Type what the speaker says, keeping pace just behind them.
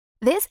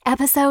This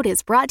episode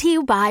is brought to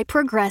you by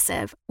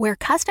Progressive, where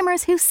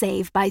customers who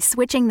save by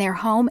switching their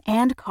home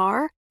and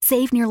car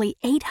save nearly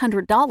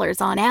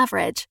 $800 on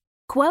average.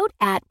 Quote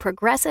at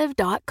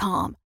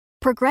Progressive.com.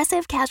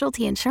 Progressive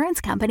Casualty Insurance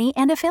Company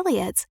and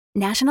Affiliates.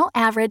 National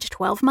average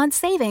 12-month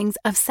savings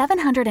of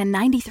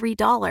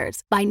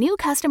 $793 by new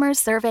customers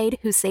surveyed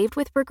who saved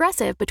with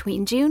Progressive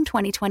between June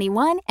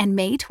 2021 and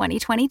May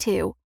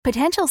 2022.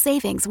 Potential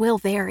savings will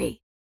vary.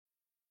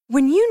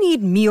 When you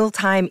need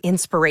mealtime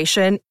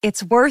inspiration,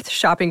 it's worth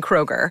shopping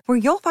Kroger, where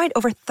you'll find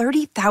over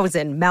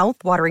 30,000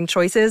 mouth-watering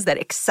choices that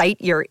excite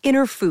your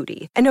inner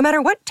foodie. And no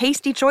matter what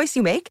tasty choice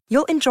you make,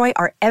 you'll enjoy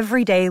our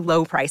everyday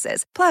low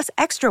prices, plus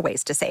extra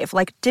ways to save,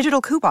 like digital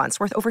coupons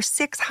worth over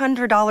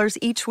 $600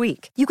 each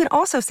week. You can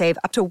also save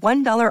up to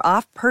 $1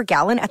 off per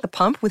gallon at the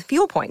pump with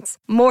fuel points.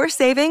 More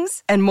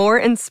savings and more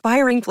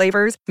inspiring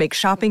flavors make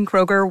shopping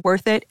Kroger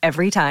worth it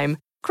every time.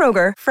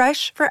 Kroger,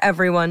 fresh for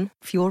everyone.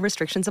 Fuel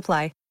restrictions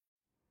apply.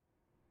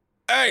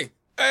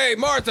 Hey,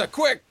 Martha,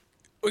 quick!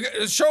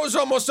 The show's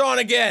almost on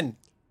again.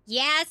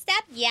 Yeah,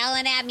 stop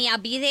yelling at me. I'll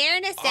be there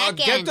in a second.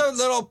 Get the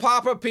little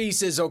popper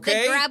pieces,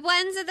 okay? The grub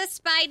ones or the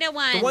spider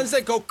ones? The ones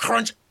that go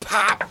crunch,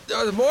 pop.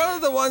 More of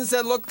the ones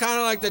that look kind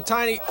of like the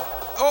tiny...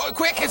 Oh,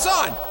 quick, it's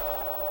on!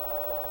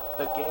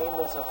 The game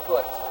is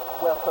afoot.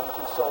 Welcome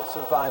to Soul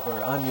Survivor.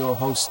 I'm your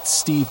host,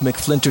 Steve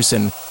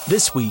McFlinterson.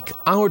 This week,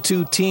 our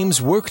two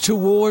teams work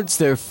towards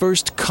their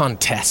first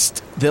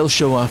contest. They'll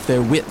show off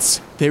their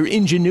wits, their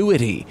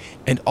ingenuity,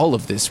 and all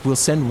of this will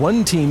send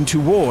one team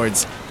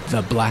towards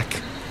the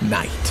Black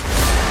Knight.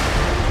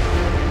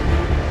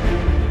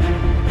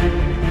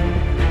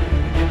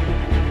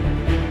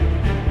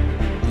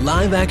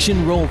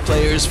 Live-action role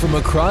players from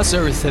across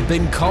Earth have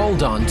been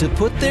called on to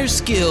put their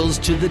skills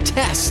to the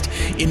test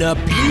in a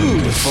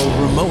beautiful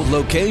remote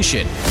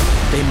location.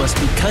 They must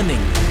be cunning,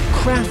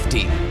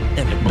 crafty,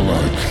 and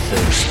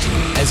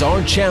bloodthirsty, as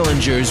our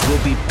challengers will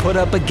be put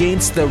up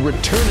against the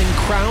returning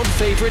crowd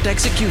favorite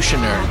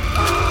executioner,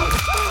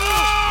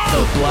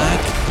 the Black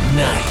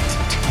Knight.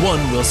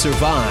 One will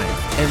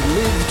survive and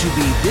live to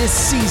be this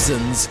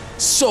season's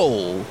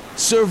Soul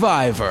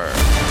Survivor.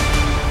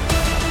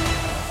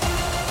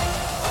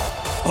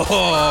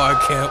 Oh, I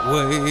can't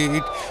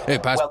wait. Hey,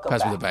 pass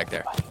me the bag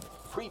there.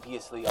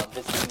 Previously on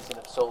this season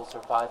of Soul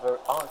Survivor,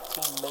 our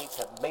teammates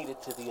have made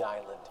it to the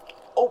island,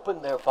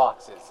 opened their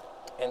boxes,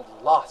 and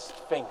lost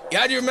fingers.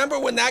 Yeah, do you remember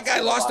when that guy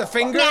lost a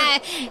finger? Yeah,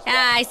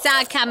 I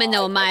saw it coming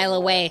though a mile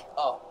away.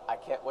 Oh, I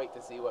can't wait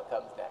to see what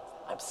comes next.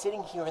 I'm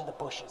sitting here in the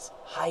bushes,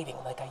 hiding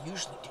like I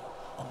usually do,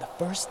 on the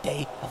first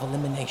day of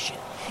elimination.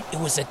 It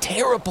was a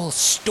terrible,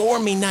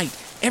 stormy night.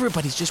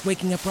 Everybody's just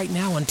waking up right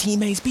now on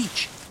Team A's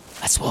beach.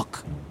 Let's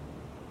look.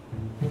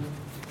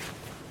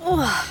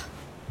 Oh,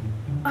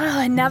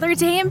 another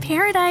day in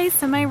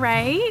paradise, am I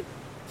right?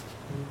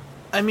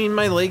 I mean,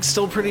 my leg's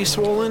still pretty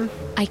swollen.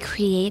 I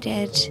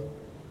created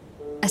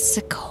a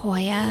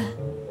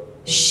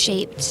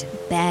sequoia-shaped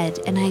bed,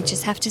 and I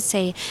just have to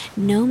say,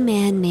 no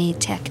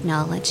man-made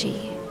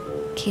technology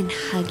can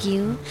hug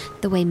you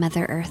the way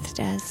Mother Earth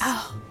does.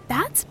 Oh,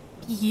 that's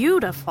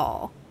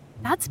beautiful.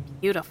 That's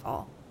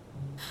beautiful.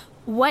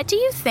 What do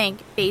you think,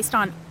 based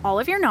on all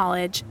of your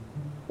knowledge,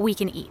 we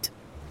can eat?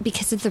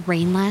 Because of the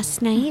rain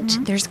last night,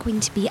 there's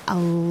going to be a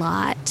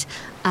lot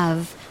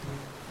of...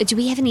 Do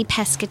we have any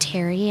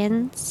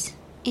pescatarians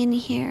in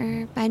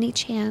here by any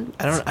chance?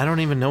 I don't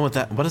even know what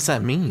does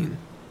that mean?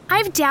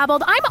 I've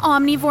dabbled. I'm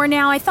omnivore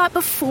now. I thought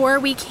before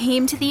we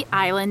came to the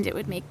island, it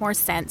would make more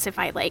sense if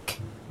I,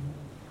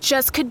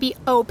 just could be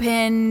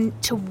open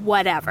to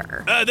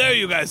whatever. There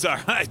you guys are.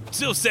 I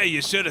still say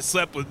you should have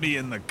slept with me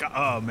in the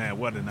Oh, man,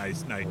 what a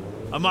nice night.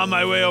 I'm on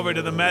my way over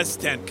to the mess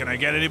tent. Can I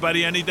get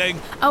anybody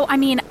anything? Oh, I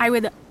mean, I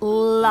would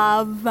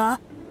love,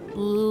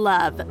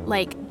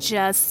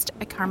 just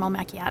a caramel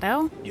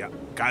macchiato. Yeah,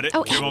 got it.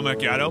 Oh, Caramel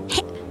macchiato.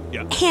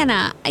 Yeah.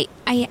 Hannah, I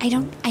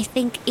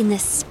think in the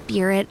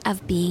spirit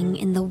of being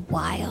in the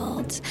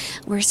wild,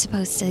 we're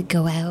supposed to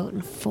go out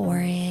and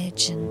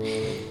forage and,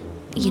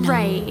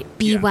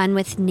 be one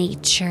with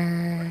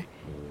nature.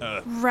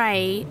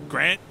 Right.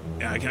 Grant,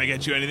 can I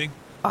get you anything?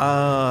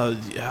 Like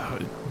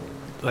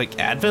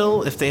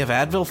Advil? If they have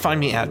Advil, find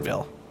me Advil.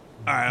 All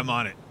right, I'm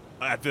on it.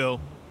 Advil,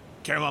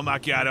 caramel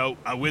macchiato,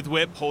 with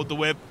whip, hold the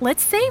whip.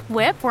 Let's say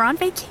whip. We're on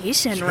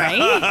vacation, right?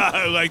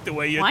 I like the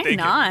way you're thinking.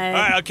 Why not? All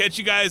right, I'll catch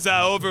you guys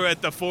over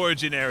at the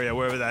foraging area,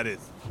 wherever that is.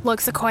 Look,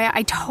 Sequoia,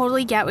 I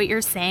totally get what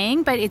you're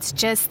saying, but it's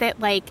just that,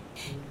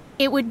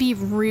 it would be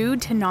rude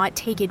to not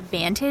take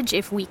advantage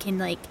if we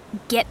can,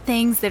 get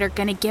things that are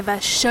going to give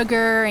us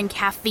sugar and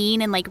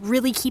caffeine and,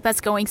 really keep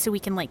us going so we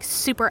can,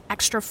 super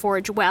extra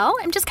forage well.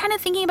 I'm just kind of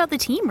thinking about the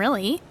team,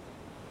 really.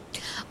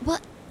 Well,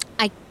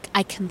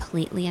 I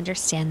completely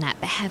understand that,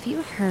 but have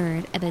you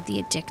heard about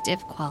the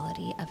addictive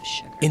quality of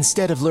sugar?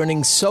 Instead of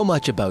learning so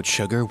much about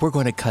sugar, we're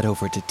going to cut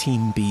over to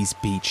Team B's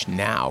beach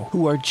now,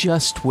 who are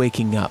just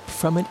waking up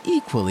from an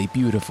equally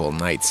beautiful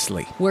night's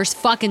sleep. Worst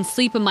fucking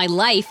sleep of my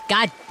life.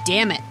 God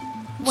damn it.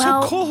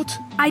 Well, so cold.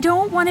 I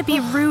don't want to be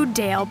rude,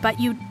 Dale, but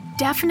you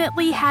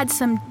definitely had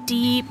some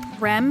deep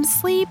REM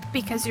sleep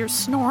because your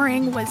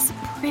snoring was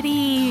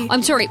pretty...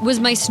 I'm sorry, was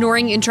my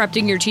snoring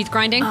interrupting your teeth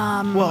grinding?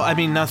 Well, I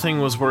mean, nothing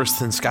was worse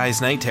than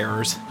Sky's night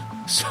terrors.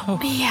 So,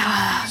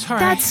 Yeah, sorry.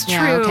 that's true,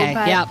 Yeah, okay.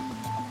 but...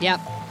 Yep.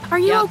 Are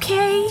you Yep.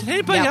 okay? Did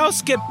anybody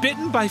else get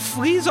bitten by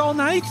fleas all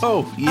night?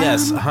 Oh,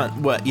 yes.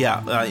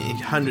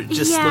 100.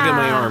 Just look at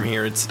my arm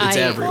here. It's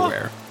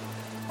everywhere.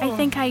 I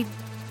think I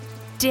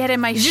did in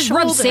my Just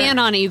shoulder. rub sand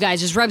on it, you guys.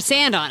 Just rub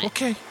sand on it.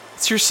 Okay.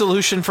 It's your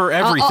solution for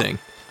everything.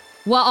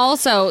 Well,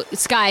 also,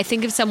 Sky,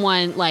 think if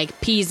someone,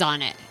 pees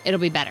on it. It'll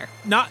be better.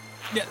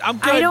 I'm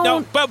good.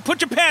 No, but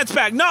put your pants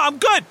back. No, I'm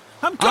good.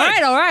 I'm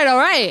good. All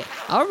right.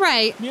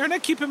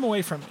 Mirna, keep him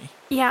away from me.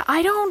 Yeah,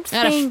 I don't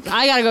think...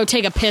 I gotta go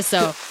take a piss,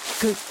 though.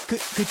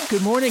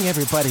 Good morning,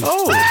 everybody.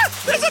 Oh,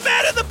 There's a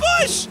man in the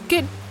bush!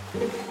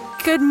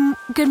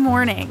 Good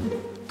morning.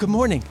 Good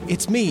morning.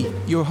 It's me,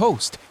 your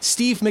host,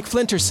 Steve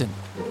McFlinterson.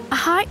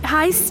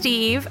 Hi,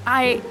 Steve.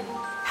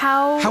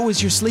 How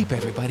was your sleep,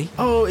 everybody?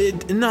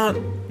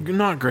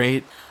 not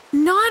great.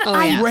 Not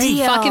ideal. Great.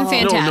 Fucking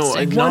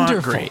fantastic. No, not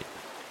Wonderful. great.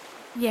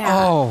 Yeah.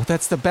 Oh,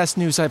 that's the best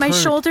news I've My heard.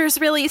 shoulder's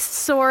really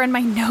sore and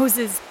my nose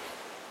is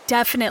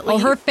definitely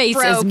her face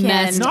is broken.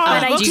 messed No,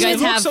 up. it Do you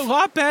guys looks have- a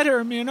lot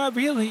better, Mirna,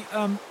 really.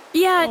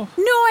 Yeah, no,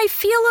 I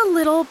feel a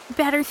little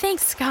better.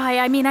 Thanks, Sky.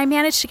 I mean, I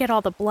managed to get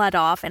all the blood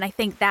off, and I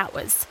think that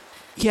was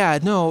Yeah,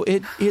 no,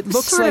 it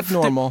looks sort like of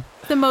normal.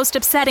 the most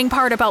upsetting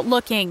part about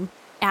looking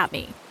at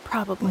me,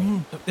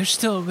 probably. There's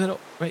still a little...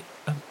 Wait,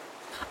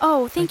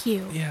 Oh, thank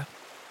you. yeah.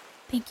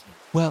 Thank you.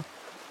 Well,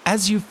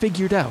 as you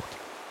figured out,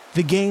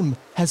 the game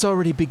has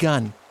already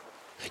begun.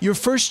 Your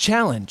first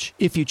challenge,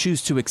 if you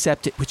choose to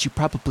accept it, which you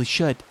probably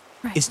should,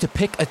 Right. is to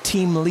pick a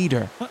team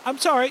leader. I'm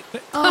sorry.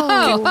 Oh,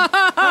 Hold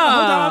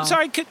on, I'm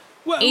sorry.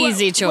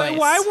 Easy choice.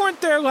 Why weren't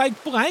there,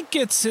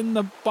 blankets in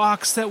the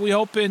box that we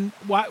opened?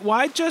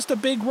 Why just a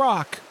big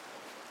rock?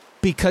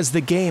 Because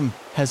the game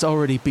has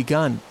already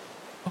begun,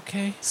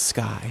 Okay.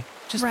 Sky.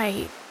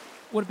 right.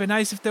 Would have been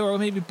nice if there were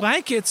maybe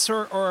blankets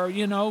or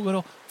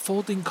little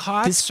folding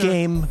cots. This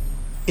game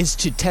is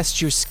to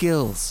test your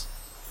skills,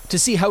 to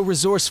see how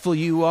resourceful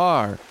you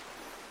are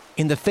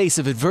in the face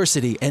of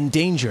adversity and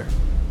danger.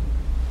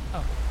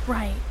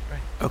 Right.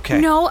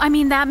 Okay. No, I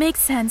mean, that makes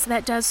sense.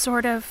 That does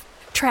sort of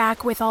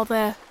track with all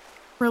the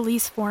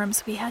release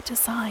forms we had to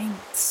sign,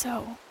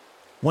 so...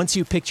 Once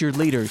you picked your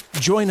leader,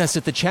 join us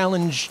at the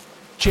challenge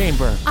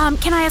chamber.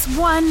 Can I ask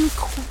one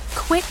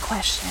quick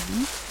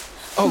question?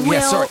 Oh, yeah,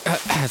 Will- sorry.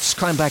 Just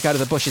climb back out of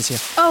the bushes here.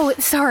 Oh,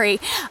 sorry.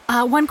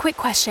 One quick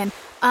question.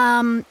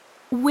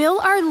 Will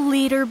our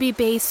leader be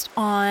based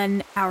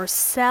on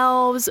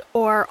ourselves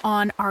or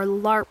on our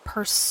LARP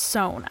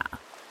persona?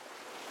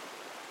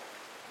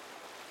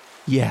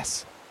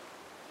 Yes,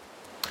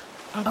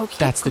 Okay,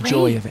 that's the great.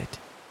 joy of it.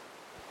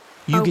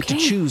 You get to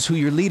Okay. choose who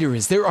your leader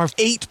is. There are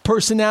 8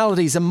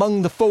 personalities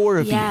among the 4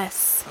 of you.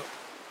 Yes.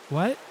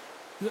 What?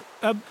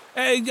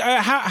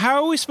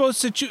 How are we supposed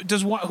to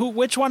choose?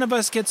 Which one of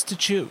us gets to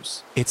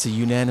choose? It's a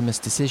unanimous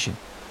decision.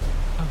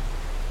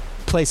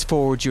 Place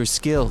forward your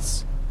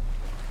skills.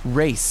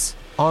 Race,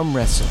 arm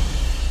wrestle,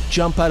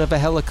 jump out of a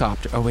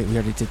helicopter. Oh, wait, we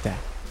already did that.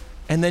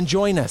 And then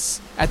join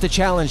us at the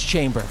challenge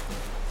chamber.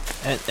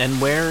 And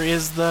where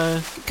is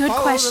the... Good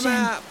Follow question. the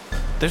map.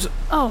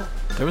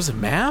 There was a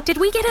map? Did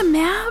we get a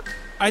map?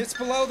 It's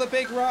below the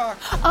big rock.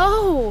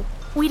 Oh,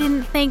 we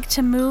didn't think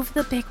to move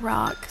the big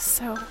rock,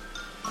 so...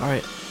 All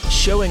right.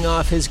 Showing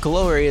off his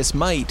glorious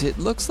might, it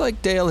looks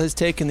like Dale has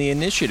taken the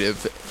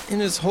initiative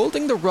and is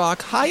holding the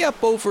rock high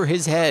up over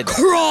his head.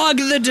 Krog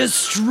the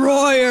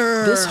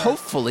Destroyer! This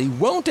hopefully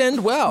won't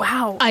end well.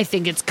 Wow. I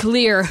think it's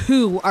clear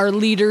who our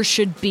leader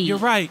should be. You're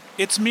right.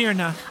 It's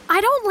Mirna.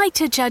 I don't like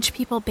to judge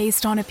people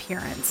based on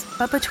appearance,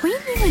 but between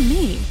you and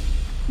me,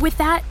 with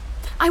that,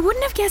 I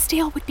wouldn't have guessed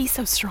Dale would be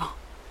so strong.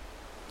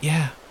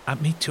 Yeah,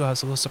 me too. I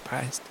was a little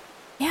surprised.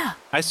 Yeah.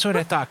 I sort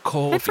of thought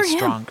Cole Good would for be him.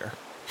 stronger.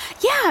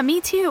 Yeah,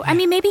 me too. I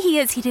mean, maybe he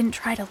is. He didn't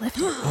try to lift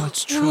it. Oh,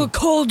 it's true.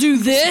 Cole do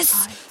this?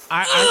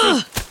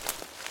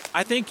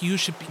 I think you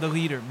should be the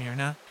leader,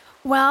 Mirna.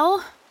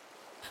 Well,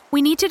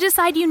 we need to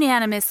decide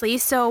unanimously,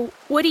 so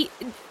what do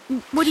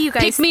you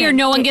guys Pick me or think?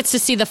 no one gets to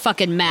see the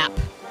fucking map.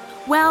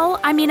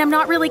 Well, I mean, I'm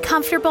not really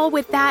comfortable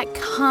with that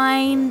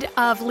kind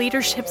of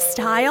leadership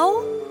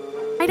style.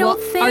 I don't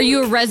think... Are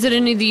you a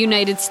resident of the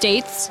United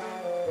States?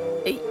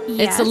 Yes.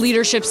 It's the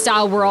leadership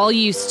style we're all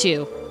used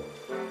to.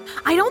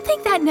 I don't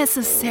think that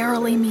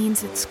necessarily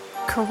means it's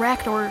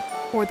correct or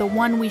the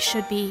one we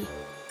should be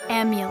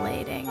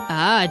emulating.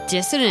 Ah,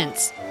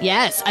 dissonance.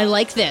 Yes, I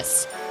like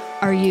this.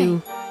 Are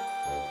you...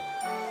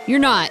 You're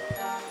not.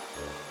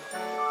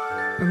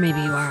 Or maybe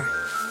you are.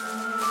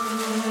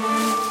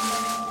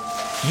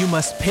 You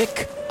must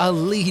pick a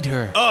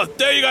leader. Oh,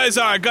 there you guys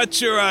are. I got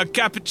your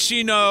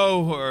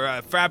cappuccino or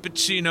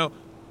frappuccino.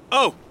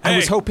 Oh, hey. I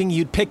was hoping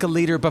you'd pick a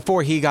leader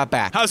before he got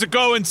back. How's it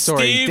going,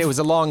 Sorry, Steve? there was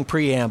a long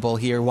preamble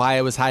here why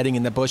I was hiding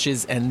in the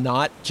bushes and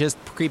not just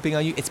creeping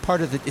on you. It's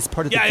part of the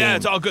game. Yeah,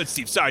 it's all good,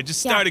 Steve. Sorry, just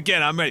start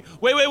again. I'm ready.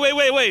 Wait.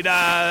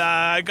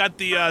 I got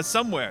the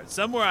somewhere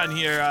on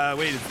here.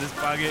 Wait, is this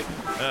pocket?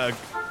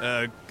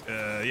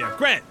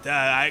 Grant.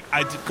 I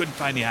couldn't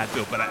find the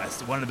Advil, but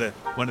one of the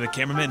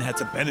cameramen had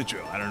some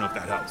Benadryl. I don't know if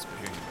that helps, but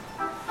here you go.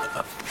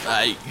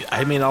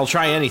 I mean, I'll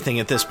try anything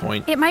at this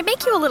point. It might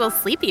make you a little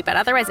sleepy, but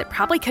otherwise it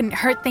probably couldn't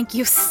hurt. Thank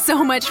you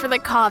so much for the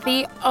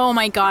coffee. Oh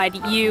my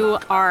God, you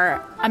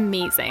are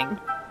amazing.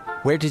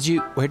 Where did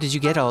you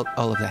get all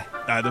of that?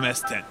 The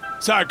mess tent.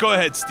 Sorry, go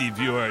ahead, Steve.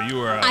 You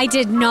were. I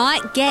did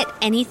not get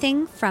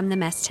anything from the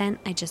mess tent.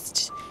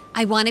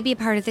 I want to be a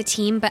part of the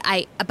team, but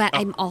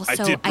I'm also. I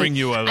did bring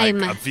you a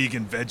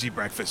vegan veggie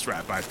breakfast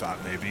wrap. I thought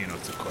maybe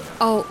Sequoia.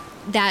 Oh,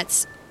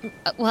 that's.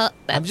 Well,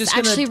 that's I'm just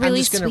actually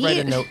really sweet. I'm just gonna write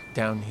a note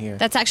down here.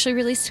 That's actually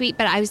really sweet,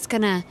 but I was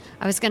gonna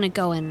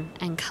go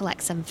and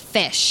collect some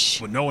fish.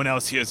 Well, no one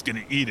else here is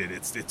gonna eat it.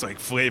 It's like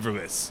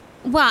flavorless.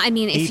 Well, I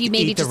mean, if you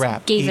maybe just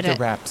gave it a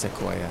wrap,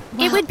 Sequoia.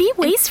 Well, it would be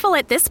wasteful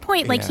at this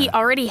point. Like, he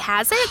already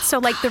has it, so,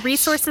 like, the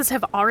resources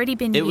have already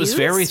been used. It was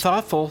very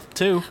thoughtful,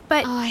 too.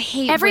 But I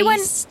hate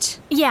waste.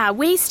 Yeah,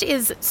 waste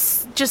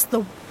is just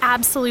the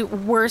absolute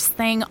worst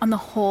thing on the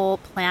whole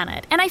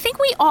planet. And I think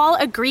we all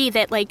agree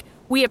that, like,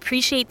 we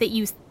appreciate that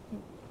you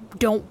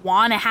don't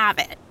want to have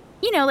it.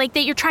 You know, like,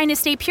 that you're trying to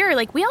stay pure.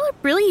 Like, we all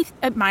really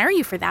admire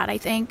you for that, I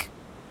think.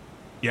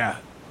 Yeah.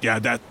 Yeah,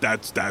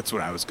 that's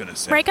what I was gonna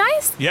say. Right,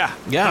 guys? Yeah.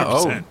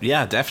 100%.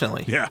 Yeah,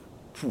 definitely. Yeah.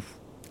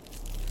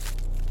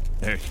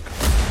 There you go.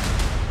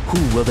 Who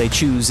will they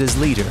choose as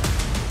leader?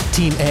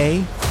 Team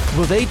A?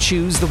 Will they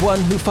choose the one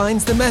who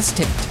finds the mess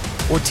tent?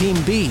 Or Team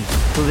B?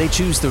 Will they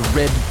choose the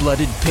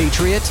red-blooded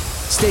patriot?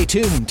 Stay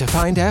tuned to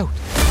find out.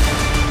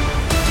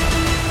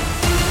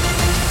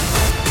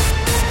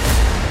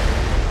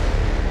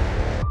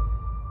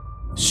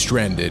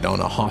 Stranded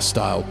on a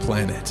hostile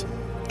planet,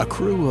 a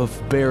crew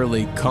of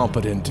barely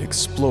competent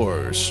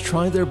explorers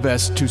try their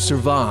best to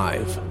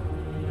survive,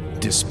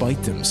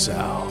 despite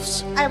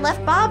themselves. I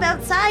left Bob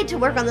outside to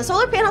work on the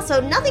solar panel, so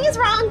nothing is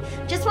wrong.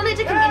 Just wanted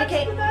to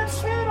communicate.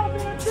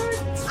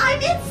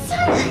 I'm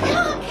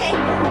inside.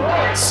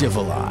 Okay.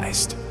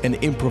 Civilized, an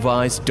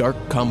improvised dark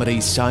comedy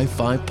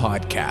sci-fi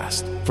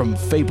podcast from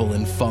Fable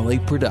and Folly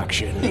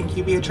Production. Thank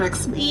you,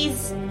 Beatrix.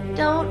 Please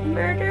don't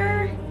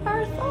murder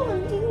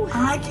Bartholomew.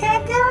 I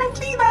can't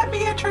guarantee that,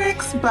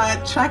 Beatrix,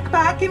 but check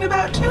back in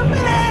about 2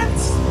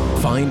 minutes.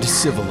 Find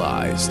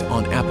Civilized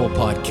on Apple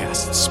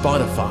Podcasts,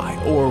 Spotify,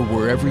 or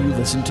wherever you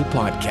listen to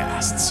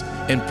podcasts,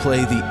 and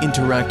play the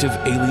interactive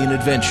alien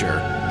adventure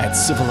at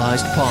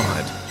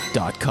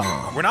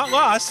civilizedpod.com. We're not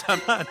lost.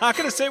 I'm not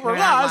going to say we're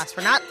lost.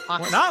 We're not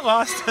lost. We're not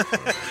lost.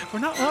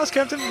 We're not lost,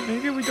 Captain.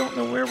 Maybe we don't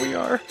know where we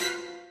are.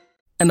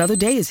 Another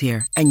day is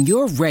here, and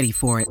you're ready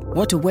for it.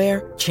 What to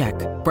wear? Check.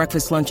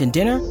 Breakfast, lunch, and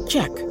dinner?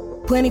 Check.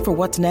 Planning for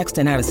what's next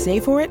and how to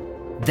save for it?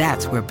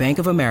 That's where Bank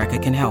of America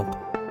can help.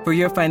 For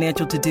your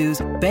financial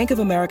to-dos, Bank of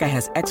America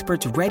has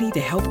experts ready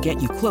to help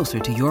get you closer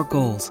to your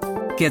goals.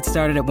 Get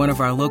started at one of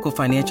our local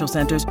financial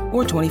centers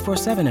or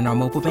 24/7 in our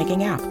mobile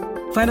banking app.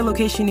 Find a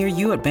location near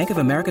you at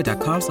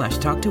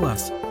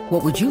bankofamerica.com/talktous.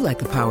 What would you like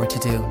the power to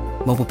do?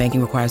 Mobile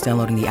banking requires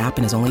downloading the app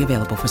and is only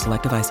available for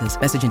select devices.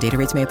 Message and data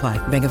rates may apply.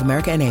 Bank of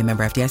America NA,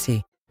 member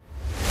FDIC.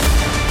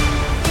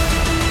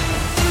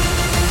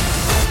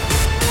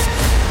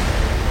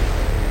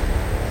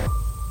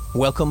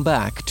 Welcome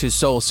back to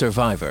Soul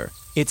Survivor.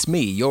 It's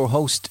me, your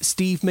host,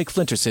 Steve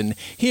McFlinterson,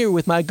 here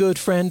with my good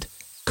friend,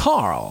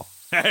 Carl.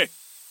 Hey.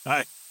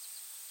 Hi.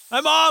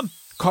 Hi, Mom.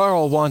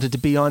 Carl wanted to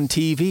be on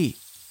TV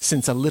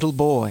since a little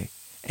boy,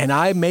 and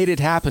I made it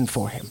happen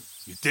for him.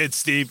 You did,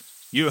 Steve.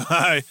 You're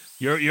a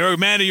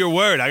man of your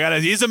word.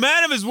 He's a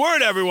man of his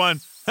word, everyone.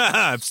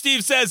 If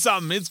Steve says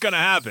something, it's going to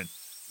happen.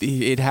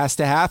 It has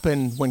to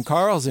happen when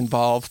Carl's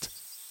involved.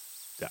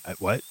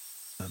 What?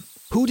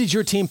 Who did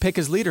your team pick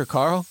as leader,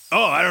 Carl?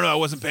 Oh, I don't know. I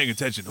wasn't paying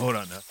attention. Hold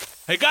on now.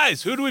 Hey,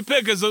 guys, who do we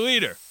pick as the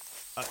leader?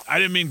 I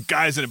didn't mean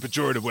guys in a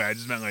pejorative way. I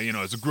just meant, like,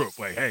 as a group.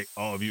 Like, hey,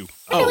 all of you.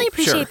 I really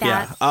appreciate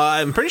that. Yeah.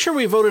 I'm pretty sure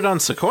we voted on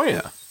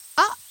Sequoia.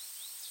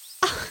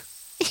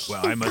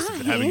 Well, I must have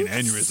been having an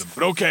aneurysm.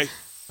 But okay.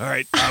 All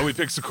right. We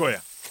picked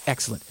Sequoia.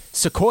 Excellent.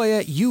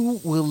 Sequoia, you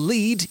will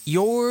lead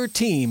your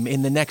team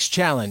in the next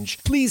challenge.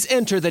 Please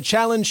enter the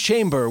challenge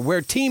chamber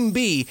where Team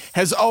B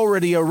has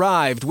already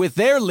arrived with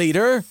their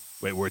leader.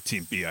 Wait, we're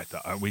Team B, I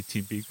thought. Aren't we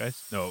Team B, guys?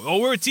 No. Oh,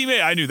 we're Team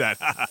A. I knew that.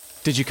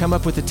 Did you come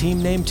up with a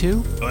team name,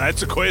 too? Oh, that's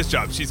Sequoia's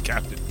job. She's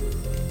captain.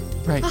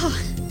 Right. Oh.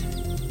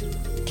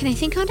 Can I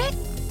think on it?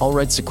 All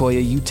right,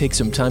 Sequoia, you take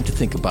some time to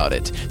think about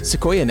it.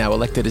 Sequoia now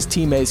elected as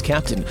Team A's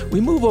captain.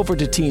 We move over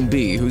to Team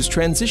B, whose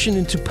transition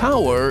into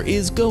power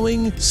is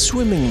going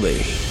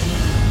swimmingly.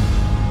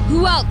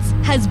 Who else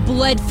has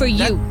bled for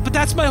you? But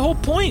that's my whole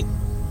point.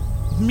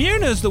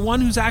 Myrna's the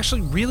one who's actually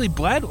really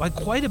bled, like,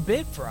 quite a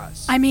bit for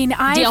us. I mean,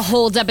 Dale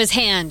holds up his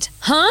hand.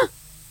 Huh?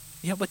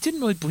 Yeah, but didn't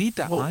really bleed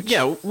that much.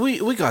 Yeah,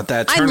 we got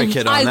that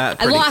tourniquet on that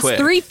pretty quick. I lost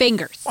 3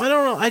 fingers. I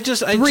don't know.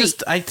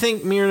 I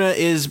think Myrna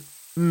is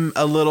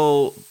a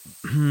little,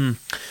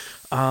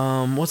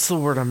 what's the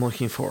word I'm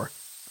looking for?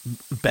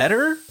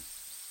 Better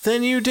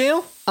than you,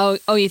 Dale?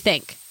 Oh, you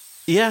think?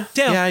 Yeah.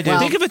 Dale, yeah, I do.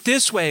 Think of it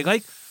this way,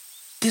 like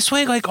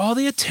all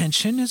the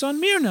attention is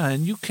on Myrna,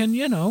 and you can,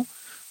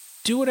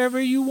 do whatever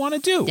you want to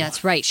do.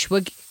 That's right. She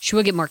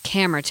will get more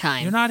camera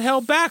time. You're not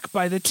held back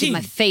by the team. Keep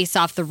my face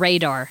off the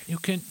radar. You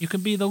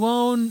can be the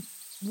lone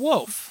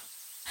wolf.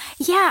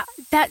 Yeah,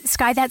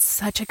 Sky, that's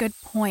such a good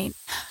point.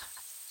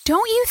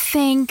 Don't you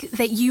think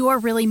that you are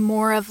really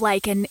more of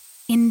like an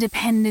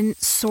independent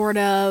sort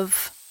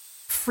of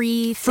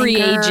free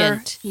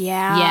agent?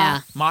 Yeah.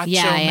 Yeah. Macho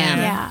I man.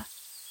 am.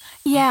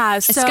 Yeah.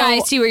 So Sky, I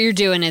see what you're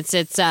doing. It's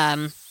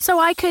So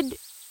I could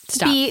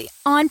be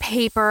on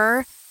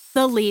paper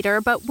the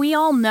leader, but we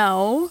all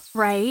know,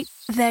 right,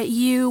 that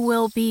you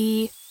will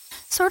be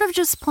sort of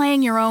just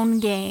playing your own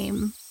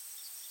game,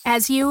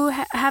 as you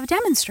have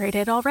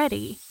demonstrated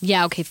already.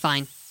 Yeah, okay,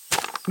 fine.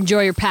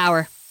 Enjoy your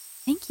power.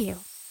 Thank you.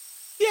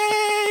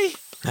 Yay!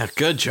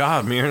 Good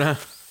job, Myrna.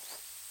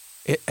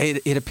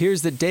 It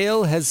appears that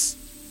Dale has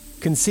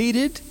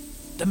conceded.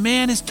 The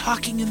man is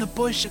talking in the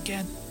bush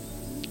again.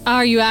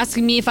 Are you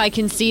asking me if I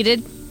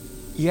conceded?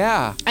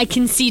 Yeah. I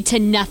concede to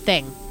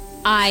nothing.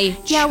 I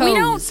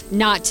chose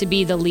not to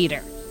be the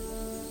leader.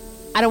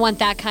 I don't want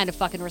that kind of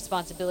fucking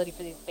responsibility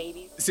for these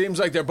babies. Seems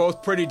like they're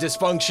both pretty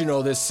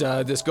dysfunctional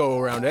this go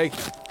around, eh?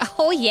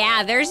 Oh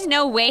yeah, there's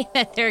no way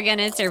that they're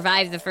gonna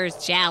survive the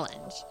first challenge.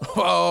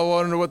 Well, I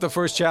wonder what the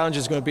first challenge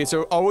is going to be. It's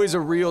always a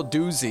real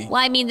doozy.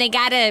 Well, I mean, they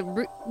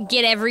gotta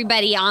get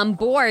everybody on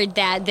board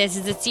that this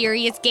is a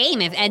serious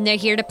game and they're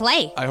here to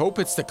play. I hope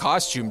it's the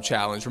costume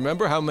challenge.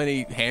 Remember how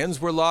many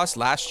hands were lost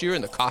last year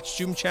in the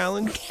costume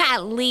challenge?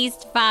 At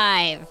least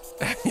 5.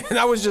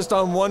 That was just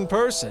on one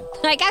person.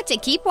 I got to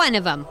keep one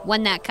of them.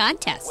 Won that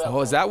contest. Oh,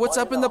 is that what's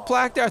up in the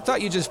plaque there? I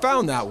thought you just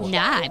found that one. Nah,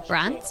 I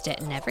bronzed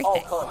it and everything.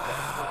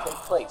 Take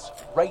place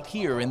right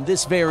here in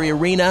this very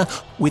arena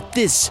with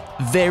this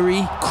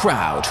very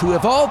crowd who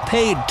have all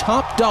paid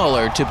top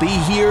dollar to be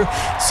here,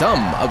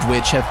 some of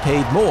which have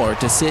paid more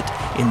to sit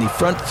in the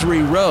front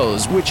 3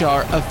 rows, which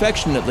are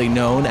affectionately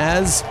known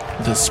as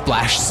the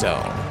Splash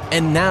Zone.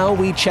 And now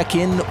we check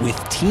in with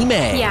Team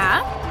A.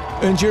 Yeah?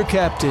 And your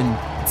captain.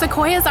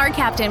 Sequoia's our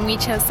captain. We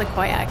chose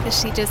Sequoia because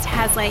she just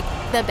has, like,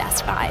 the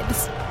best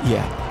vibes.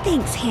 Yeah.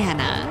 Thanks,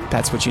 Hannah.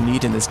 That's what you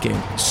need in this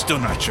game. Still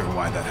not sure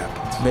why that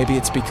happened. Maybe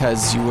it's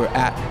because you were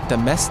at the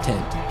mess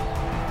tent.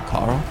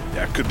 Carl?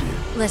 Yeah, it could be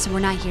it. Listen, we're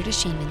not here to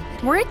shame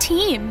anybody. We're a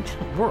team.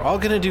 We're all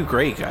gonna do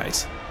great,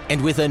 guys.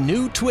 And with a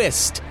new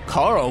twist,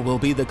 Carl will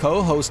be the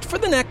co-host for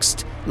the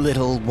next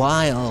little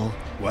while.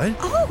 What?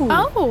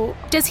 Oh.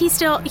 Does he's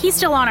still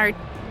on our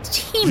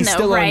team, He's though,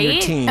 still right? on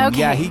your team. Okay.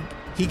 Yeah,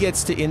 he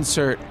gets to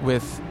insert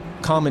with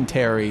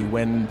commentary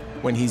when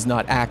he's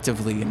not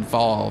actively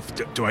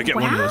involved. Do I get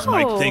one of those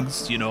mic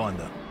things, on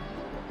the...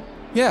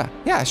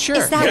 Yeah, sure.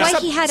 Is that Yeah. why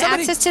he had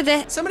access to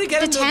the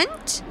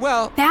tent?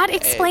 Well, that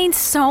explains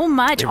so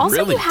much. It Also,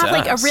 really you have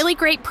like a does. really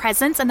great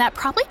presence, and that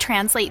probably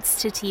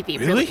translates to TV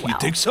really well. You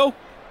think so?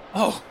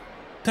 Oh,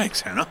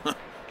 thanks, Hannah.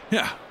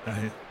 Yeah,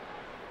 I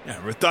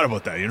never thought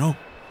about that,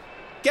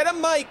 Get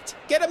him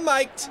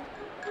mic'd.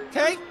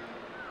 Okay?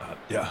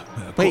 Yeah.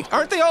 Wait,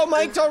 aren't they all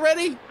mic'd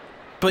already?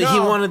 But No, he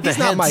wanted the he's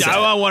not headset. mic'd. Yeah, I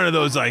want one of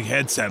those like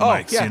headset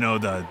mics, yeah.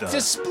 the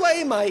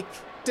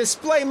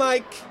Display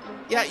mic.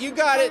 Yeah, you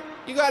got it,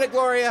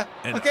 Gloria.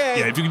 and, Okay.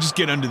 Yeah, if you can just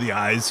get under the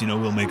eyes,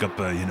 we'll make up,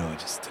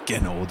 just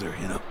getting older,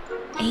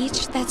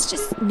 Age, that's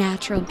just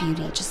natural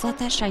beauty. Just let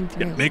that shine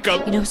through. Yeah,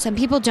 makeup. Some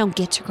people don't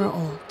get to grow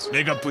old.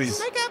 Makeup, please.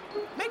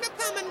 Makeup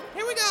coming.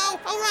 Here we go.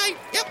 All right.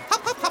 Yep.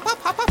 Hop.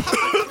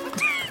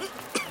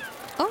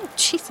 Oh,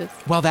 Jesus.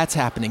 While that's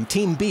happening,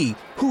 Team B,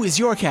 who is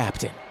your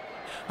captain?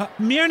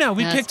 Myrna,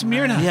 we picked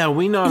Myrna. Yeah,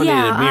 we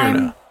nominated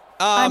Myrna.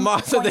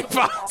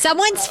 Martha,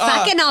 Someone's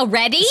fucking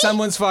already?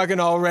 Someone's fucking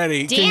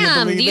already. Can you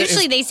Damn, believe it?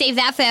 usually they save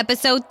that for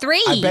episode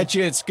 3. I bet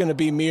you it's gonna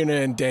be Myrna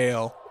and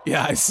Dale.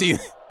 Yeah, I see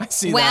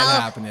that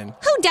happening.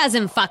 Who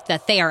doesn't fuck the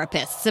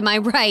therapists? Am I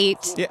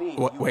right? Yeah.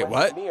 Wait,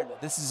 what?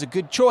 This is a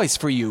good choice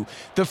for you.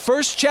 The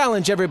first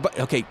challenge, everybody.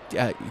 Okay,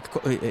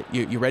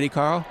 you ready,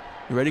 Carl?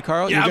 You ready,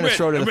 Carl? Yeah, You're I'm gonna ready.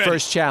 throw to I'm the ready.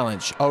 first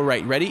challenge. All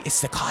right, ready?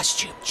 It's the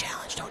costume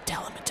challenge. Don't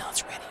tell him until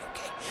it's ready,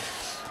 okay?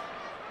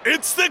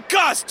 It's the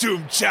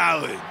costume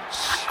challenge.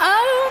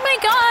 Oh my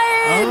god!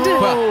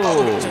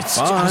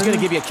 I was going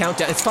to give you a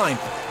countdown. It's fine.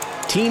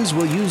 Teams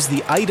will use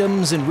the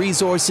items and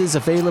resources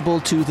available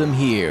to them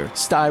here.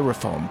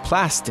 Styrofoam,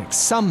 plastics,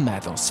 some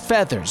metals,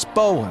 feathers,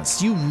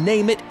 boas, you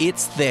name it,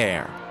 it's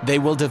there. They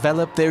will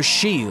develop their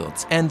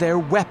shields and their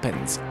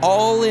weapons,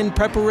 all in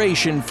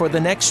preparation for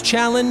the next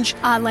challenge.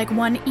 Like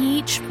one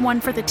each,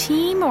 one for the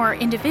team or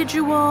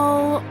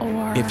individual,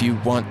 or... If you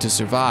want to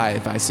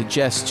survive, I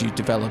suggest you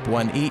develop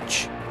one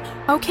each.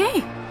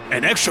 Okay.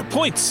 And extra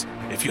points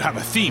if you have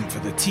a theme for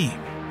the team.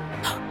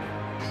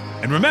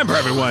 And remember,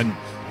 everyone,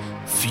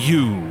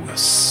 few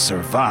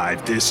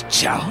survive this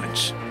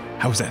challenge.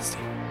 How was that,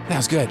 Steve? That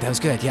was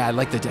good. Yeah, I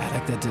like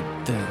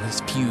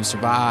this few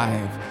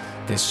survive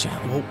this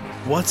challenge. Well,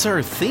 what's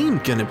our theme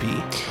gonna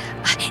be?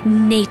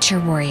 Nature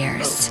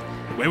warriors.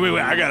 Wait,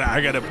 I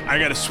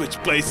gotta switch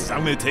places. I'm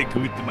gonna take the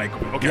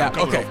microphone. Okay, Yeah.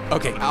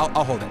 Okay.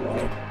 I'll hold it.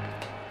 Okay.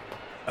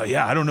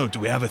 Yeah, I don't know. Do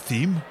we have a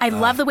theme? I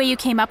love the way you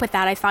came up with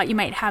that. I thought you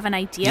might have an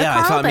idea, Yeah,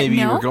 Carl, I thought but maybe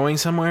no. you were going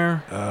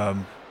somewhere.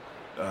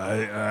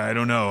 I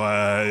don't know.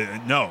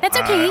 No. That's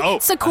okay.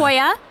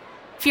 Sequoia,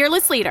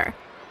 fearless leader.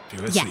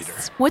 Fearless Yes. leader.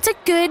 What's a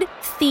good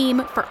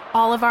theme for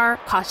all of our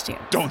costumes?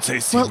 Don't say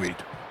seaweed.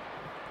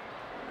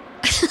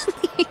 You're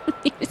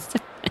so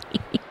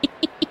funny.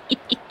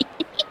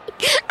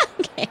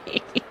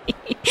 Okay.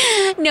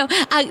 No,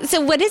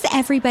 so what is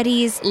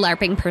everybody's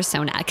LARPing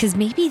persona? Because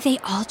maybe they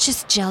all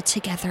just gel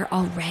together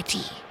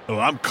already. Oh,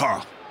 I'm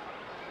Carl.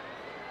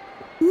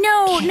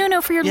 No,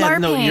 for your Yeah,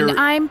 LARPing. no, you're-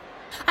 I'm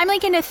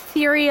like an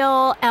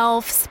ethereal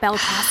elf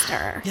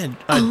spellcaster. Yeah,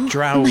 a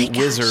drow my gosh.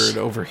 wizard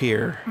over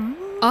here.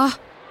 Oh,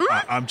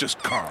 I'm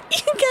just Carl.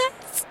 you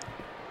guys.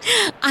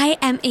 I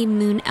am a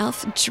moon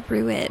elf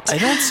druid. I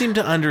don't seem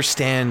to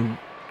understand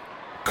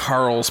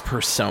Carl's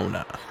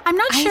persona. I'm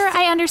not sure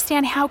I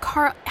understand how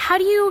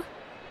do you,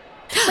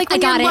 like when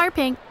I got you're it.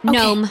 LARPing.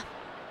 Gnome.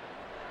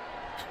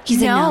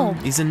 He's a gnome.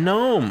 He's a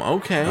gnome.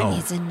 Okay.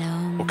 He's a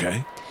gnome.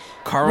 Okay.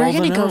 Carl We're the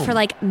gonna go gnome. for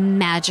like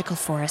magical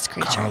forest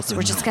creatures. the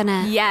We're just gnome.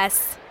 gonna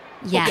Yes.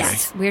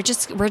 Yes, we're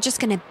just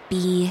gonna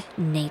be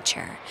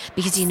nature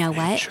because you know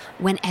what?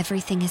 When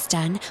everything is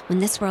done, when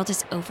this world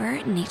is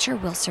over, nature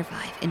will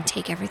survive and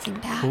take everything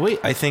back. Wait,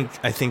 I think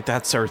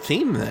that's our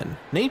theme then.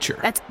 Nature.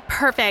 That's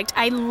perfect.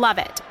 I love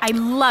it.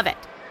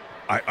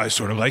 I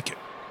sort of like it.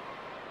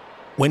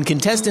 When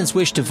contestants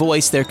wish to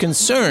voice their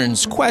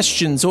concerns,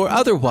 questions, or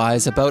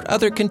otherwise about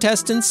other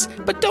contestants,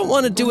 but don't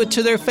want to do it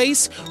to their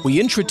face, we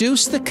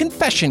introduce the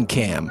confession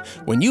cam.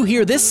 When you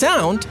hear this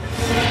sound,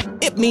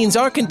 it means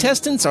our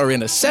contestants are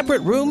in a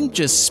separate room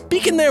just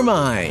speaking their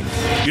mind.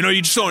 You know,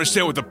 you just don't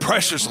understand what the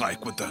pressure's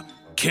like with the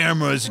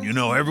cameras, and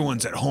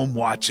everyone's at home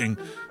watching,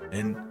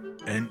 and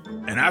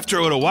after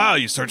a little while,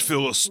 you start to feel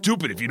a little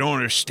stupid if you don't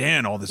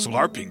understand all this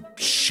LARPing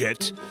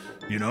shit.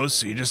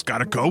 So you just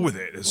gotta go with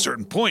it at a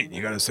certain point.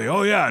 You gotta say,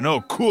 oh yeah,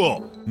 no,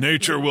 cool.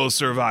 Nature will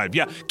survive.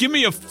 Yeah, give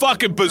me a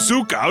fucking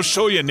bazooka. I'll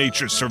show you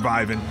nature's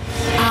surviving.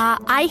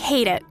 I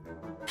hate it.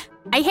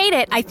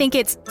 I think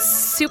it's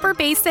super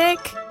basic.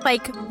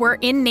 Like, we're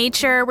in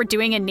nature, we're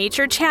doing a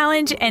nature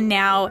challenge, and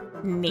now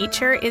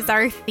nature is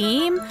our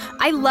theme.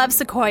 I love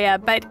Sequoia,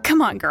 but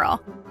come on,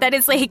 girl. That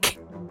is like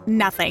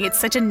nothing. It's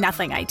such a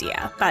nothing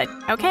idea. But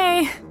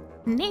okay,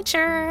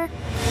 nature.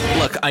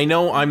 Look, I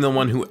know I'm the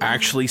one who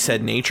actually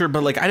said nature,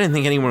 but I didn't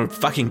think anyone would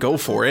fucking go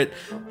for it.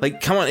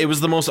 Come on, it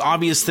was the most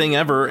obvious thing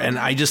ever, and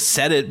I just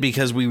said it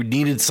because we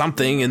needed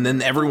something, and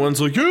then everyone's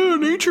like, yeah,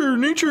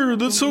 nature,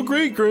 that's so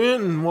great,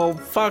 Grant. And well,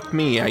 fuck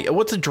me.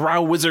 What's a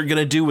drow wizard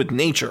gonna do with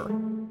nature?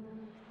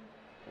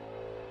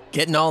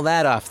 Getting all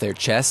that off their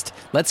chest,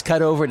 let's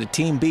cut over to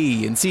Team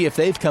B and see if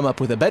they've come up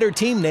with a better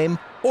team name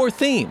or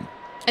theme.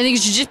 I think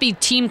it should just be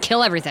Team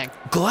Kill Everything.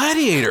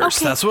 Gladiators,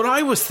 Okay. that's what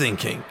I was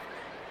thinking.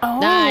 Oh,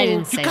 Nah, I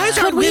didn't say You guys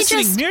that. aren't we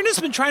listening. just- Myrna's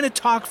been trying to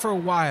talk for a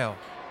while.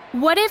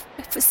 What if,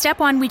 step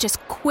one, we just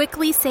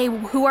quickly say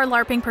who our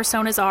LARPing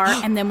personas are,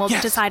 and then we'll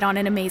Yes. decide on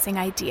an amazing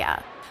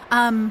idea.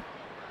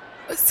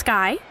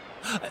 Sky?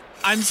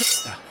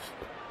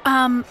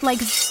 Like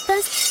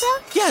Zesta?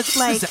 Yes,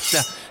 Like,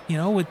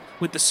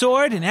 with the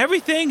sword and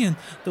everything, and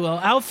the little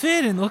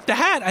outfit, and look, the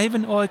hat.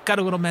 It got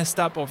a little messed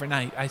up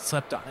overnight. I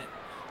slept on it.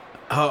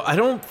 I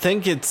don't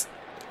think it's...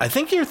 I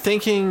think you're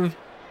thinking...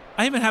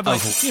 I even have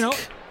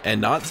And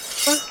not...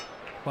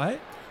 what?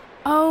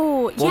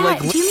 oh, Well, yeah.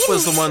 Luke Do you mean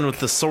was the one with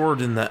the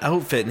sword and the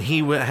outfit, and he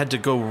had to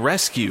go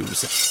rescue.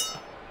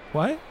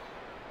 What?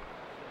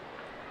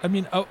 I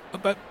mean,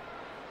 but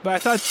I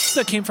thought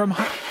that came from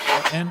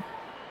her.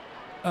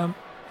 And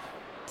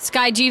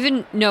Sky, do you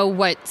even know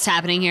what's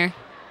happening here?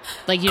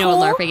 Like, you know Cole?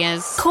 what LARPing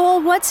is?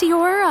 Cole, what's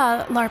your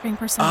LARPing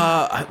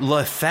persona?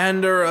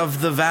 Lathander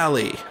of the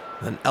Valley,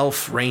 an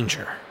elf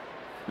ranger.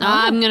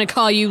 I'm going to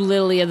call you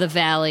Lily of the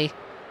Valley.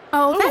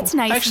 Oh, that's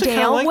nice, I actually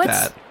kinda Dale. like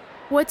that.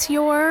 What's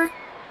your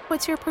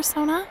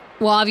persona?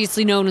 Well,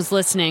 obviously no one was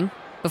listening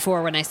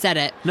before when I said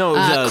it. No,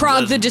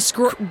 Krog the-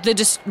 Krog,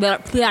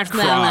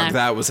 Krog,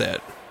 that was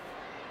it.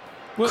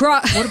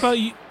 what about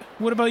you?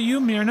 What about you,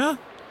 Myrna?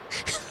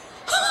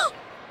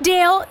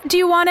 Dale, do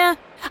you wanna?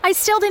 I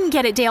still didn't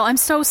get it, Dale. I'm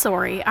so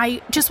sorry.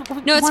 I just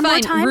No, it's one fine. More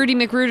time? Rudy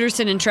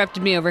McRuderson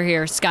interrupted me over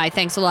here. Sky,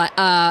 thanks a lot.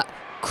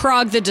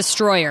 Krog the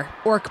Destroyer,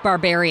 Orc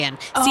Barbarian.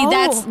 See,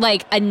 that's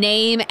like a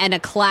name and a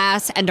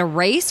class and a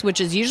race, which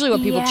is usually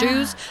what people Yeah.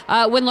 choose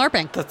when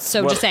LARPing. That's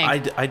so what just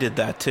saying. I did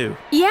that too.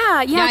 Yeah,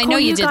 I Cole, know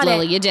you did, got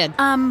Lily. it. You did.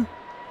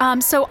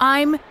 So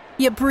I'm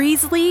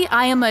Breezely.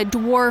 I am a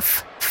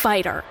dwarf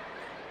fighter.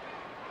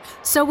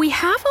 So we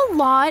have a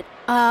lot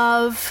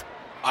of.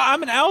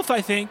 I'm an elf,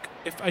 I think.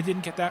 If I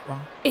didn't get that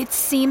wrong. It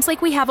seems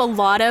like we have a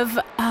lot of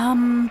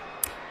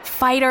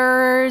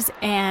fighters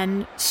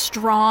and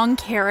strong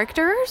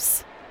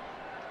characters.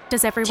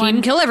 Does everyone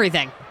Team Kill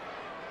Everything.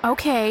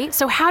 Okay,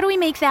 so how do we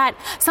make that?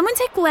 Someone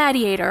say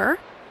gladiator.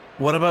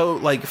 What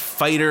about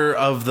Fighter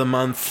of the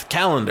Month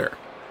calendar?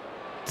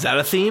 Is that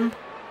a theme?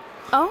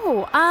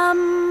 Oh,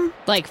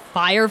 like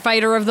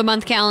Firefighter of the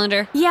Month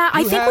calendar. Yeah,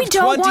 I think we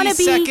don't want to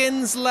be. 20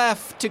 seconds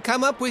left to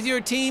come up with your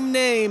team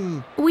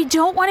name. We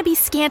don't want to be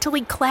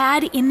scantily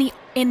clad in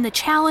the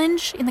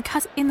challenge, in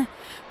the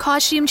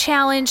costume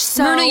challenge.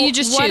 So Myrna, you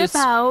just what choose.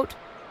 about?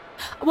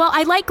 Well,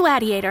 I like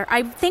Gladiator.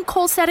 I think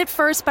Cole said it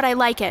first, but I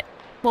like it.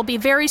 We'll be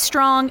very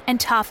strong and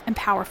tough and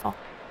powerful.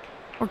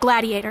 We're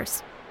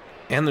gladiators.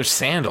 And there's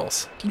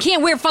sandals. You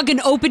can't wear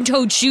fucking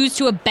open-toed shoes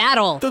to a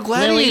battle. The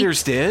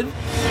gladiators did.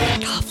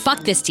 Oh,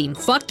 fuck this team.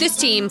 Fuck this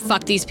team.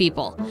 Fuck these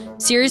people.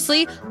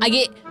 Seriously,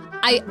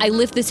 I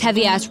lift this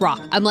heavy-ass rock.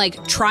 I'm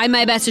like, try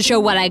my best to show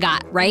what I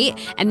got, right?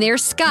 And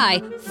there's Sky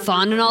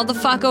fawning all the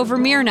fuck over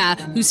Myrna,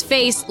 whose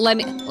face,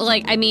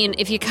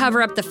 if you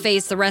cover up the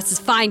face, the rest is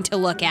fine to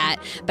look at.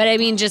 But I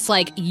mean, just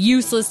like,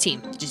 useless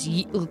team. Just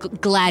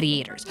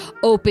gladiators.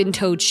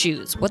 Open-toed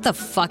shoes. What the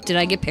fuck did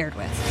I get paired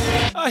with?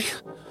 I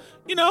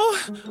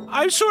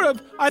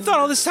thought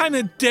all this time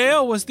that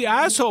Dale was the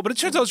asshole, but it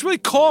turns out it's really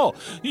Cole.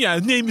 Yeah,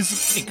 his name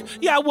is Link.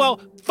 Yeah, well,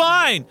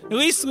 fine. At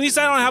least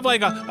I don't have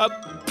like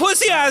a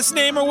pussy-ass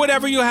name or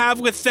whatever you have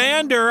with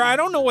Thander. I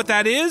don't know what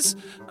that is.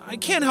 I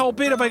can't help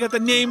it if I got the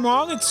name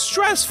wrong. It's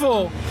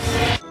stressful.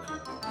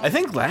 I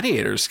think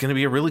Gladiator's going to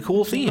be a really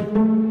cool theme.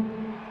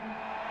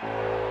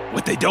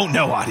 What they don't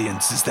know,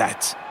 audience, is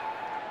that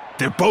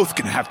they're both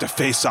going to have to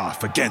face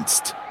off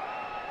against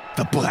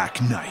the Black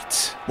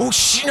Knight. Oh,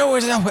 no,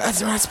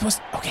 that's not supposed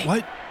to... Okay.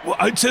 What? Well,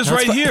 it says no,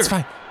 right here. It's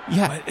fine.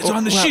 Yeah. It's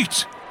on the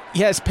sheet.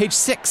 Yeah, it's page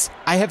 6.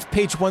 I have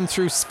page 1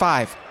 through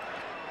 5.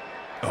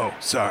 Oh,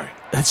 sorry.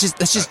 Let's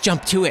just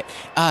jump to it.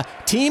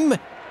 Team...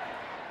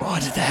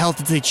 What the hell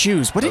did they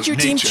choose? What did your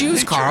team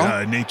choose,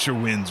 Carl? Nature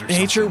wins or something.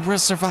 Nature will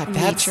survive.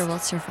 Nature will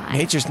survive.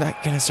 Nature's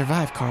not going to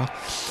survive, Carl.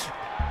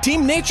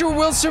 Team Nature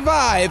will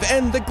survive,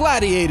 and the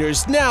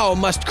gladiators now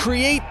must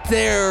create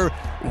their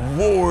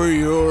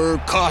warrior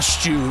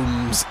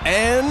costumes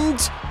and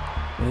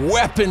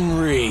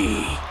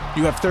weaponry.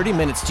 You have 30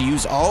 minutes to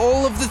use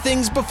all of the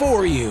things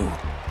before you.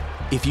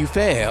 If you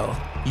fail,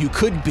 you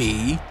could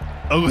be...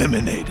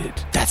 eliminated.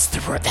 That's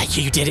the word.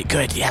 You did it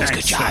good. Yeah, that's a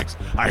good job. Thanks.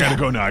 I gotta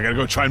go now. I gotta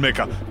go try and make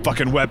a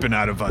fucking weapon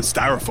out of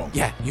styrofoam.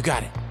 Yeah, you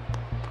got it.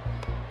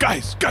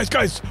 Guys.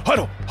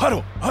 Huddle.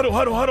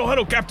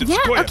 Captain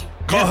Sequoia. Okay.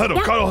 Call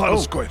huddle,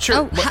 Sequoia.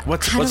 Sure.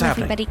 What's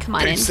happening? Everybody, come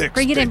on Page in. 6.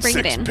 Bring it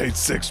in. Page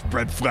 6.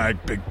 Red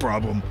flag. Big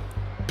problem.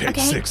 Page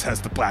 6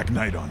 has the Black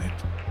Knight on it.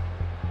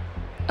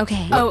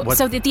 Okay.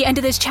 So at the end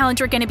of this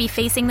challenge, we're going to be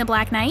facing the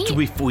Black Knight? Do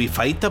we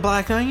fight the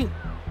Black Knight?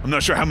 I'm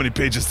not sure how many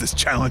pages this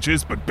challenge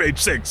is, but page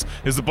 6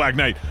 is the Black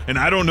Knight. And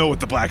I don't know what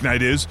the Black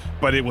Knight is,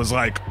 but it was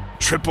like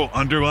triple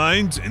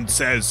underlined and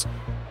says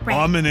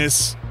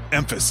ominous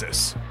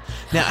emphasis.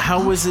 Now,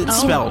 how was it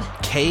spelled?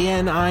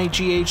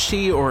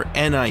 K-N-I-G-H-T or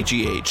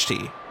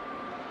N-I-G-H-T?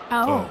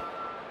 I'm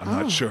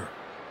not sure.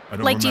 I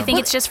don't do you think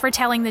it's just for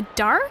telling the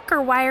dark,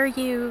 or why are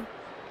you...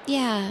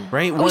 Yeah.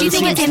 Right? Do you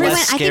think everyone?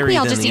 I think we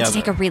all just need to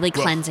take a really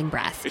cleansing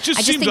breath. I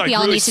just think like we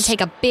all really need to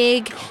take a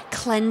big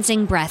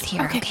cleansing breath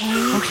here. Okay.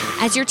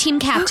 As your team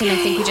captain, I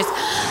think we just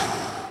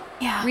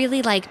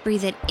really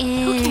breathe it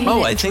in.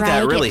 Oh, I think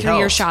that really through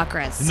helps. your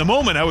chakras. In the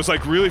moment, I was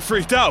really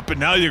freaked out, but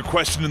now you're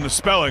questioning the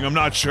spelling. I'm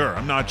not sure.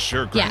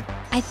 Grant. Yeah,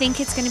 I think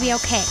it's going to be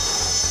okay.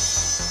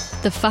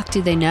 The fuck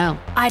do they know?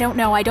 I don't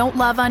know. I don't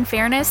love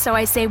unfairness, so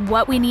I say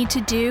what we need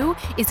to do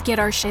is get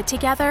our shit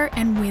together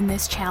and win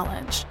this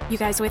challenge. You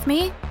guys with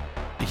me?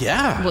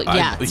 Yeah. Well,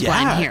 yeah, that's why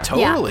I'm here.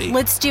 Totally. Yeah,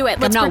 let's do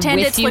it. Let's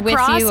pretend it's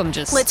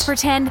lacrosse. Let's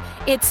pretend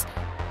it's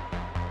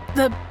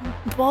the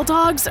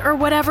Bulldogs or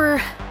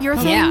whatever your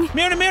thing.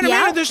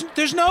 Myrna,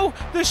 there's no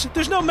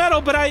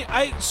metal, but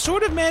I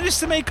sort of managed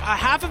to make a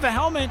half of a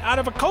helmet out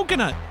of a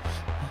coconut.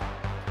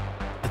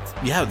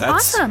 Yeah,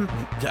 that's awesome.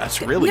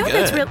 That's really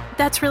good.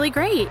 That's really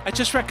great. I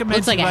just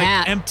recommend you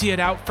empty it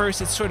out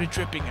first. It's sort of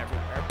dripping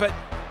everywhere, but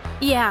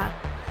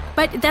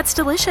that's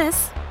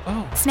delicious.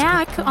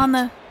 Snack on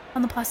the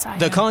plus side.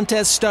 The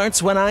contest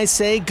starts when I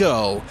say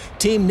go.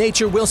 Team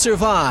Nature will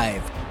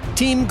survive.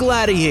 Team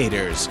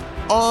Gladiators,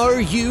 are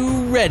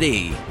you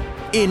ready?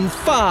 In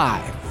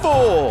 5,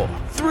 4,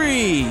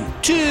 3,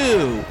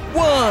 2,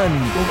 1.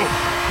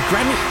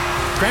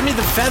 Grab me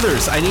the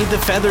feathers. I need the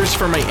feathers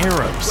for my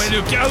arrows.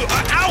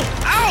 Ow!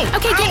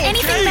 Okay, get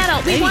anything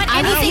metal. We want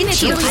anything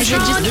that's really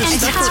strong and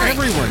tough.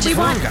 We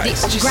want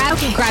Grab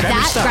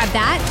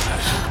that.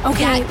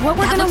 Okay, what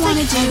we're gonna want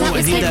to do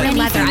is get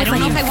leather. I don't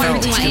know if I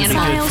want to do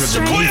animal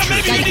strength.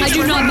 I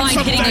do not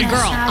mind hitting a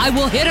girl. I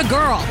will hit a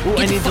girl.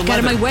 Get the fuck out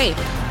of my way.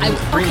 And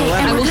we're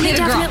gonna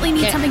definitely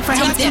need something for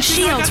heads and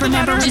shields.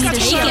 Remember, we need a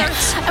shield.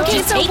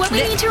 Okay, so what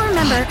we need to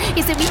remember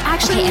is that we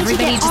actually need to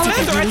get all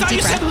leather. I thought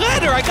you said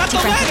leather. I got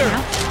the leather.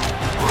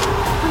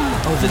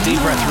 Oh, the deep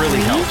breath really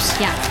helps.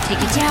 Yeah,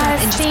 take a deep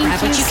breath and just grab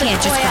what you can.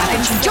 Just grab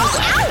what you can. Don't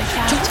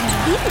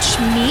pinch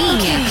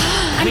me.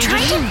 I'm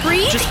trying to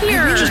breathe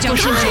here. Just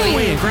push your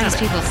way and grab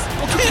it.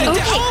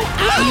 Okay.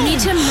 You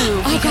need to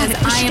move because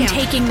I am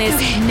taking this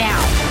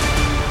now.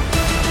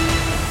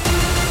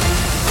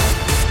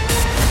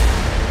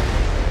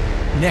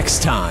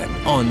 Next time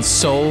on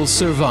Soul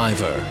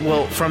Survivor.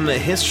 Well, from the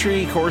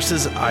history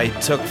courses I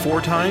took 4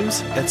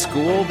 times at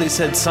school, they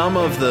said some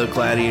of the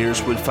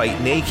gladiators would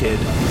fight naked.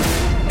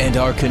 And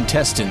our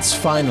contestants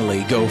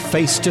finally go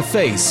face to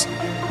face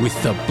with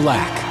the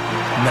Black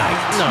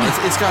Knight. No,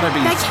 it's got to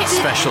be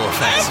special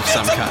effects of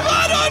some kind.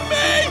 Blood on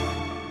me!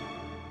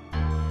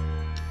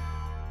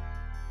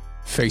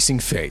 Facing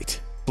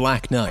Fate,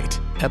 Black Knight,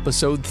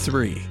 Episode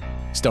 3,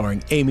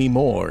 starring Amy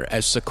Moore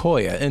as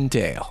Sequoia and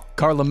Dale,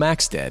 Carla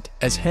Maxted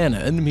as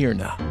Hannah and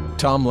Myrna,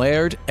 Tom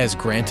Laird as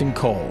Grant and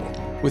Cole,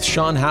 with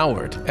Sean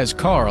Howard as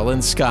Carl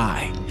and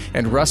Sky,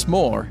 and Russ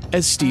Moore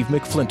as Steve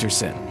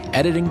McFlinterson.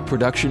 Editing,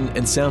 production,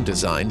 and sound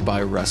design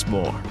by Russ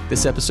Moore.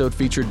 This episode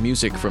featured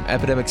music from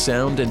Epidemic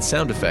Sound and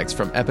sound effects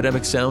from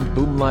Epidemic Sound,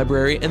 Boom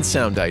Library, and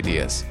Sound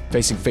Ideas.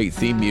 Facing Fate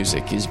theme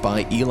music is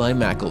by Eli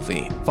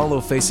McElveen. Follow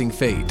Facing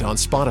Fate on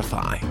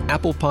Spotify,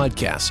 Apple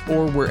Podcasts,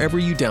 or wherever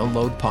you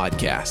download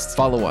podcasts.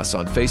 Follow us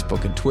on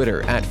Facebook and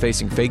Twitter at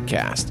Facing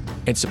Fatecast,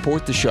 and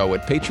support the show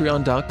at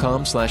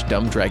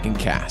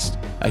patreon.com/dumbdragoncast.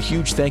 A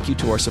huge thank you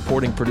to our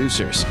supporting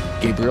producers,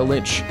 Gabriel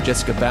Lynch,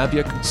 Jessica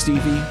Babiak,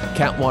 Stevie,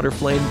 Cat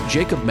Waterflame,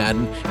 Jacob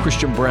Madden,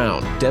 Christian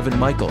Brown, Devin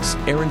Michaels,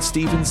 Aaron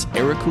Stevens,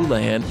 Eric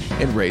Houlihan,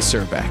 and Ray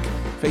Serbeck.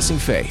 Facing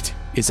Fate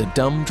is a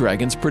Dumb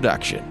Dragons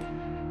production.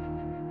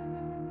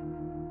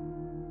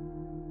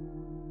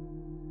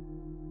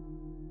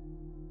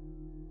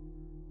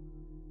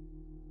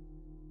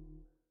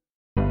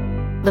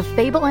 The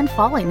Fable and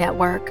Folly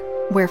Network,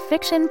 where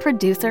fiction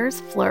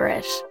producers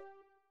flourish.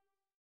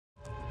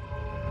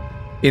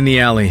 In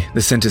the alley,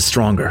 the scent is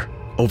stronger,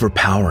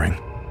 overpowering.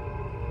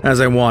 As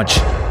I watch,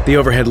 the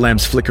overhead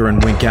lamps flicker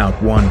and wink out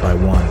one by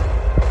one.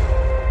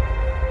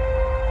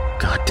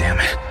 God damn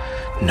it.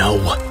 No.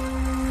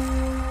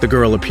 The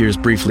girl appears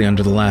briefly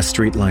under the last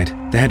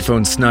streetlight, the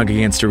headphones snug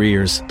against her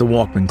ears, the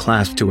Walkman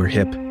clasped to her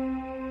hip.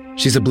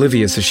 She's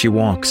oblivious as she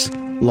walks,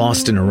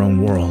 lost in her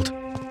own world.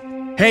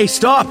 Hey,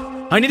 stop!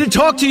 I need to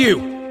talk to you!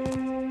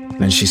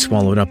 Then she's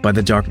swallowed up by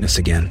the darkness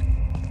again.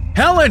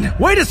 Helen,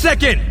 wait a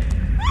second!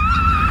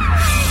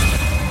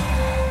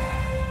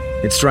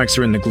 It strikes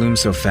her in the gloom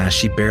so fast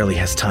she barely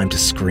has time to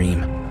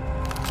scream.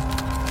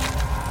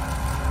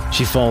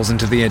 She falls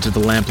into the edge of the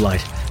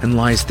lamplight and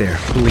lies there,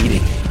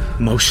 bleeding,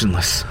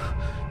 motionless.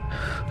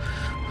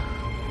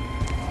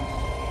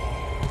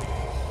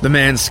 The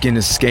man's skin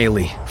is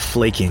scaly,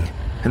 flaking,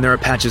 and there are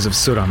patches of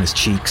soot on his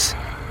cheeks.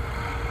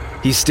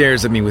 He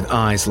stares at me with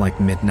eyes like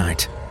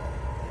midnight.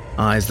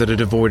 Eyes that are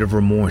devoid of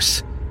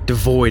remorse,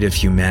 devoid of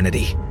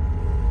humanity.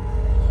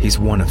 He's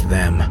one of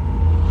them.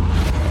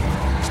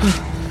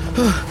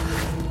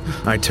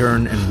 I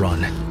turn and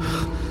run,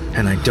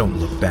 and I don't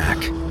look back.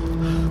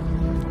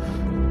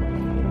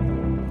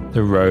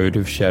 The Road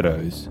of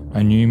Shadows,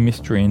 a new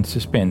mystery and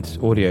suspense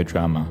audio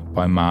drama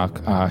by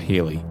Mark R.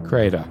 Healy,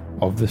 creator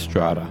of The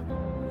Strata.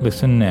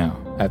 Listen now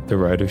at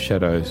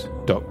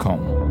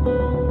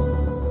theroadofshadows.com.